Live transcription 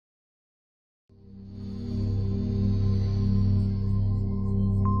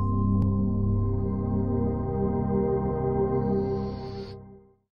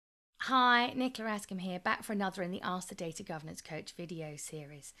Hi, Nicola Askham here, back for another in the Ask the Data Governance Coach video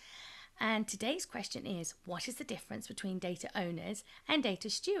series. And today's question is, what is the difference between data owners and data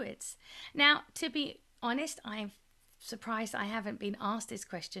stewards? Now, to be honest, I'm surprised I haven't been asked this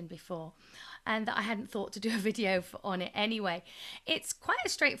question before and that I hadn't thought to do a video on it anyway. It's quite a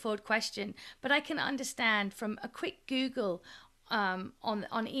straightforward question, but I can understand from a quick Google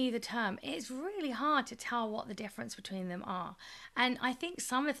on either term, it's really hard to tell what the difference between them are. And I think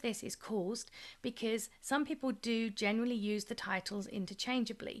some of this is caused because some people do generally use the titles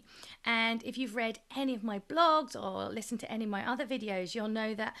interchangeably. And if you've read any of my blogs or listened to any of my other videos, you'll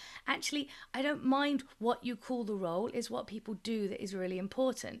know that actually I don't mind what you call the role, is what people do that is really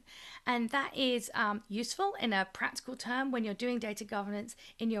important. And that is useful in a practical term when you're doing data governance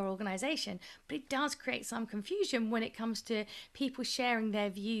in your organization, but it does create some confusion when it comes to people sharing their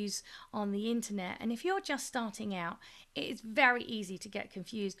views on the internet. And if you're just starting out, it is very easy to get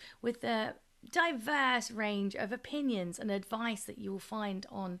confused with the diverse range of opinions and advice that you will find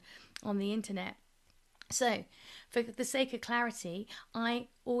on the internet. So, for the sake of clarity, I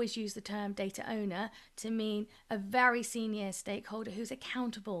always use the term data owner to mean a very senior stakeholder who's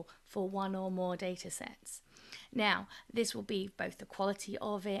accountable for one or more data sets. Now, this will be both the quality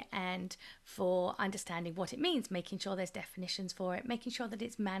of it and for understanding what it means, making sure there's definitions for it, making sure that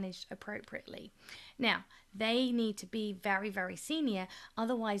it's managed appropriately. Now, they need to be very, very senior,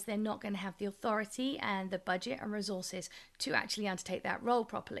 otherwise they're not going to have the authority and the budget and resources to actually undertake that role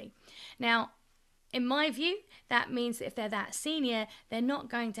properly. Now, in my view, that means that if they're that senior, they're not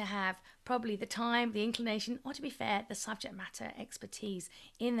going to have probably the time, the inclination, or to be fair, the subject matter expertise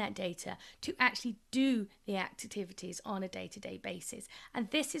in that data to actually do the activities on a day-to-day basis. And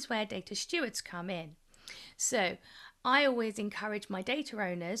this is where data stewards come in. So I always encourage my data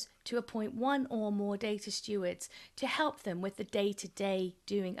owners to appoint one or more data stewards to help them with the day-to-day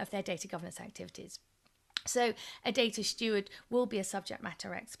doing of their data governance activities. So a data steward will be a subject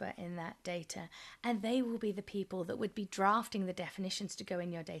matter expert in that data, and they will be the people that would be drafting the definitions to go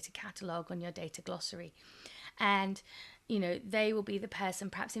in your data catalogue, on your data glossary. And they will be the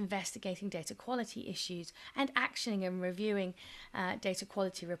person perhaps investigating data quality issues and actioning and reviewing data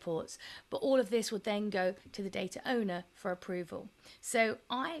quality reports. But all of this would then go to the data owner for approval. So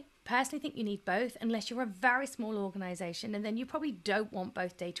I personally think you need both, unless you're a very small organization, and then you probably don't want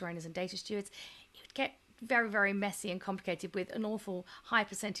both data owners and data stewards. You would get very, very messy and complicated with an awful high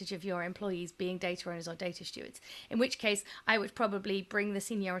percentage of your employees being data owners or data stewards, in which case I would probably bring the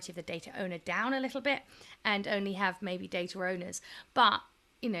seniority of the data owner down a little bit and only have maybe data owners. But,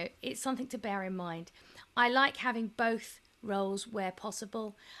 it's something to bear in mind. I like having both roles where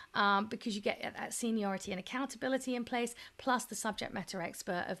possible because you get that seniority and accountability in place, plus the subject matter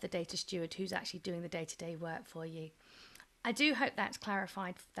expert of the data steward who's actually doing the day-to-day work for you. I do hope that's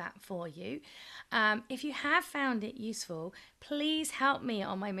clarified that for you. If you have found it useful, please help me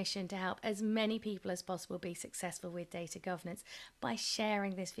on my mission to help as many people as possible be successful with data governance by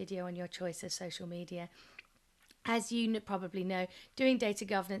sharing this video on your choice of social media. As you probably know, doing data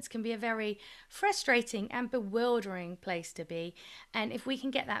governance can be a very frustrating and bewildering place to be. And if we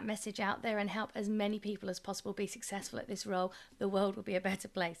can get that message out there and help as many people as possible be successful at this role, the world will be a better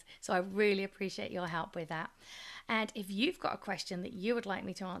place. So I really appreciate your help with that. And if you've got a question that you would like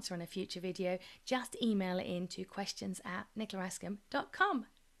me to answer in a future video, just email it in to questions@nicolaaskham.com.